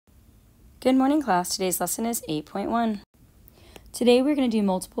Good morning, class. Today's lesson is 8.1. Today we're going to do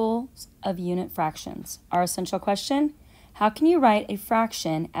multiples of unit fractions. Our essential question: how can you write a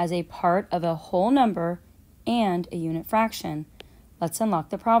fraction as a part of a whole number and a unit fraction? Let's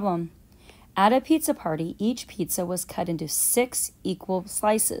unlock the problem. At a pizza party, each pizza was cut into 6 equal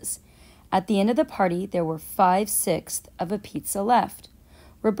slices. At the end of the party, there were 5/6 of a pizza left.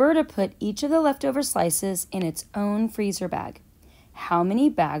 Roberta put each of the leftover slices in its own freezer bag. How many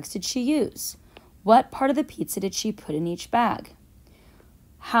bags did she use? What part of the pizza did she put in each bag?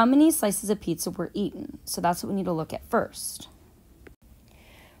 How many slices of pizza were eaten? So that's what we need to look at first.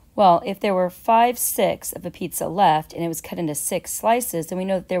 Well, if there were 5/6 of a pizza left and it was cut into 6 slices, then we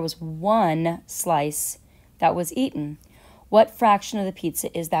know that there was 1 slice that was eaten. What fraction of the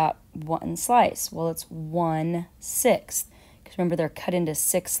pizza is that 1 slice? Well, it's 1/6. Because remember, they're cut into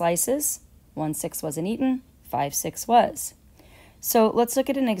 6 slices. 1/6 wasn't eaten, 5/6 was. So let's look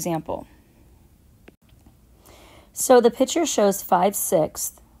at an example. So the picture shows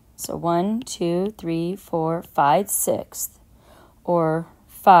 5/6. So 1, 2, 3, 4, 5/6, or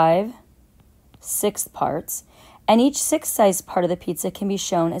 5/6 parts. And each 6-sized part of the pizza can be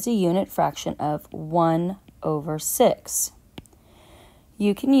shown as a unit fraction of 1/6.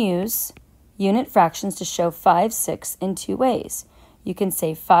 You can use unit fractions to show 5/6 in 2 ways. You can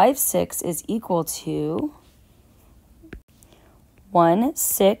say 5/6 is equal to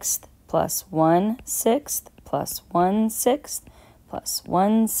 1/6 plus 1/6 plus 1/6 plus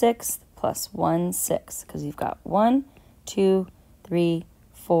 1/6 plus 1/6, because you've got 1, 2, 3,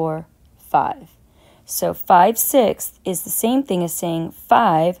 4, 5. So 5/6 is the same thing as saying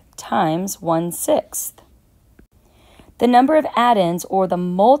 5 times 1/6. The number of add-ins, or the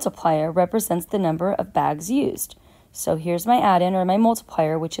multiplier, represents the number of bags used. So here's my add-in, or my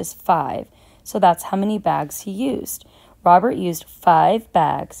multiplier, which is 5. So that's how many bags he used. Robert used 5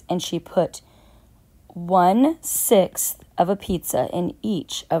 bags, and she put 1/6 of a pizza in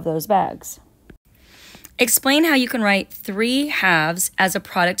each of those bags. Explain how you can write 3 halves as a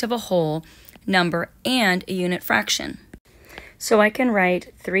product of a whole number and a unit fraction. So I can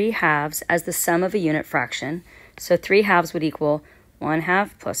write 3 halves as the sum of a unit fraction. So 3 halves would equal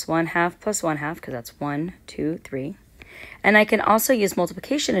 1/2 plus 1/2 plus 1/2, because that's 1, 2, 3. And I can also use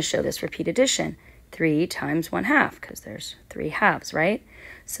multiplication to show this, repeat addition. 3 times 1/2, because there's 3 halves, right?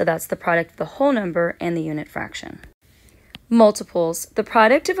 So that's the product of the whole number and the unit fraction. Multiples. The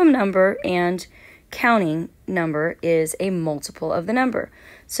product of a number and counting number is a multiple of the number.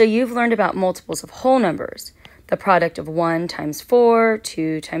 So you've learned about multiples of whole numbers. The product of 1 times 4,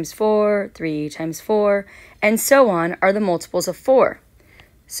 2 times 4, 3 times 4, and so on are the multiples of 4.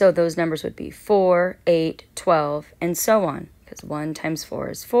 So those numbers would be 4, 8, 12, and so on, because 1 times 4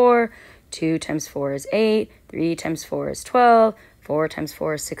 is 4, 2 times 4 is 8, 3 times 4 is 12, 4 times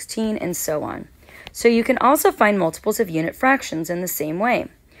 4 is 16, and so on. So you can also find multiples of unit fractions in the same way.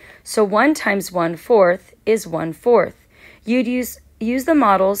 So 1 times 1/4 is 1/4. You'd use the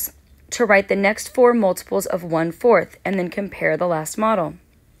models to write the next 4 multiples of 1/4 and then compare the last model.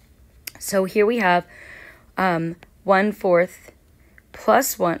 So here we have 1/4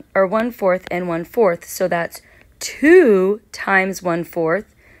 plus 1, or 1/4 and 1/4. So that's 2 times 1/4,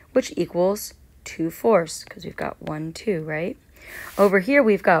 which equals 2/4, because we've got 1, 2, right? Over here,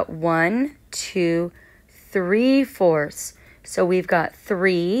 we've got 1, 2, 3/4. So we've got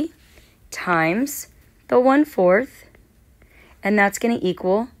 3 times the 1/4, and that's going to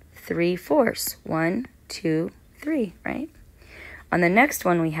equal 3/4. 1, 2, 3, right? On the next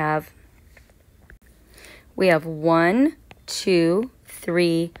one, we have 1, 2,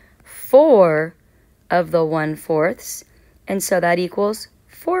 3, 4 of the 1/4, and so that equals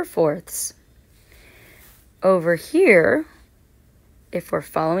 4/4. Over here, if we're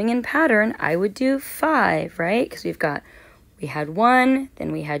following in pattern, I would do 5, right? Because we had 1,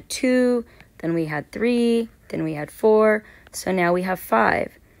 then we had 2, then we had 3, then we had 4, so now we have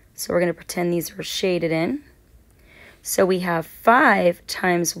 5. So we're going to pretend these were shaded in. So we have 5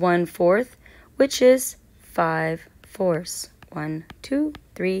 times 1/4, which is 5/4. 1, 2,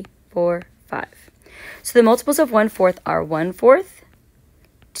 3, 4, 5. So the multiples of 1/4 are 1/4,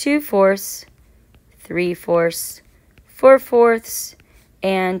 2/4, 3/4, 4/4,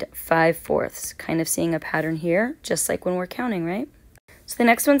 and 5/4. Kind of seeing a pattern here, just like when we're counting, right? So the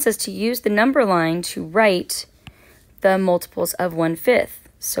next one says to use the number line to write the multiples of 1/5.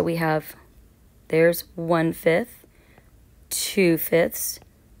 So we have, there's 1/5, 2/5,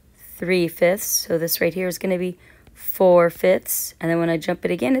 3/5. So this right here is going to be 4/5. And then when I jump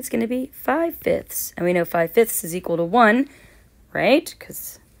it again, it's going to be 5/5. And we know 5/5 is equal to 1, right?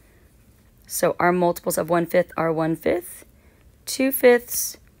 So our multiples of 1/5 are 1/5,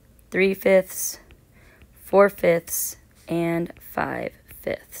 2/5, 3/5, 4/5, and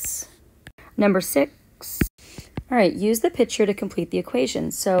 5/5. Number 6. All right, use the picture to complete the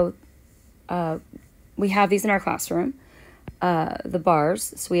equation. So we have these in our classroom, the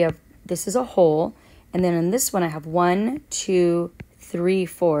bars. So we have, this is a whole, and then in this one I have 1, 2,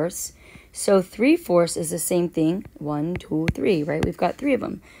 3/4. So 3/4 is the same thing, 1, 2, 3, right? We've got 3 of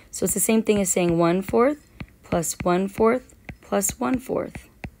them. So it's the same thing as saying 1/4 plus 1/4 plus 1/4,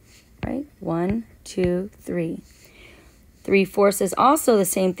 right? 1, 2, 3. 3/4 is also the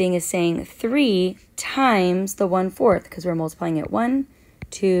same thing as saying 3 times the 1/4 because we're multiplying it 1,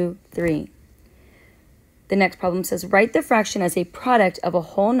 2, 3. The next problem says write the fraction as a product of a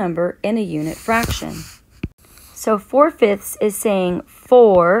whole number and a unit fraction. So 4/5 is saying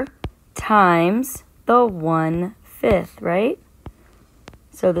 4 times the 1/5, right?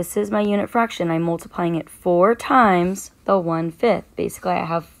 So this is my unit fraction. I'm multiplying it 4 times the 1/5. Basically, I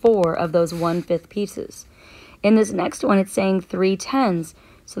have 4 of those 1/5 pieces. In this next one, it's saying 3/10.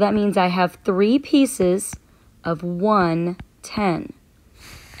 So that means I have 3 pieces of 1/10.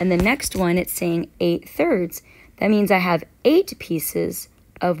 And the next one, it's saying 8/3. That means I have 8 pieces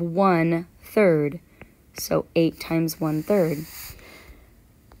of 1/3. So 8 times 1/3.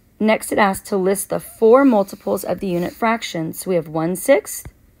 Next, it asks to list the 4 multiples of the unit fraction. So we have 1/6,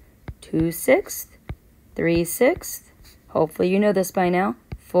 2/6, 3/6. Hopefully you know this by now.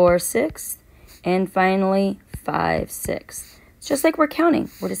 4/6, and finally 5/6. It's just like we're counting.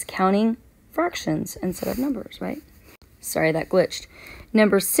 We're just counting fractions instead of numbers, right? Sorry, that glitched.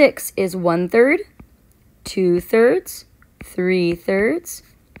 Number 6 is 1/3, 2/3, 3/3,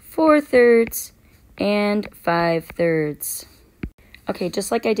 4/3, and 5/3. Okay,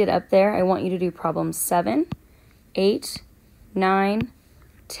 just like I did up there, I want you to do problems 7, 8, 9,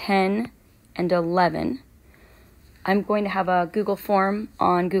 10, and 11. I'm going to have a Google form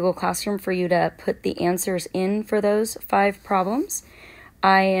on Google Classroom for you to put the answers in for those 5 problems.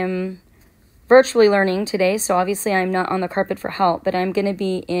 I am virtually learning today, so obviously I'm not on the carpet for help, but I'm going to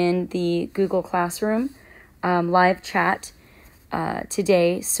be in the Google Classroom live chat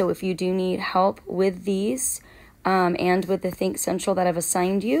today. So if you do need help with these and with the Think Central that I've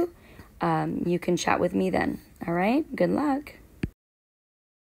assigned you, you can chat with me then. All right, good luck.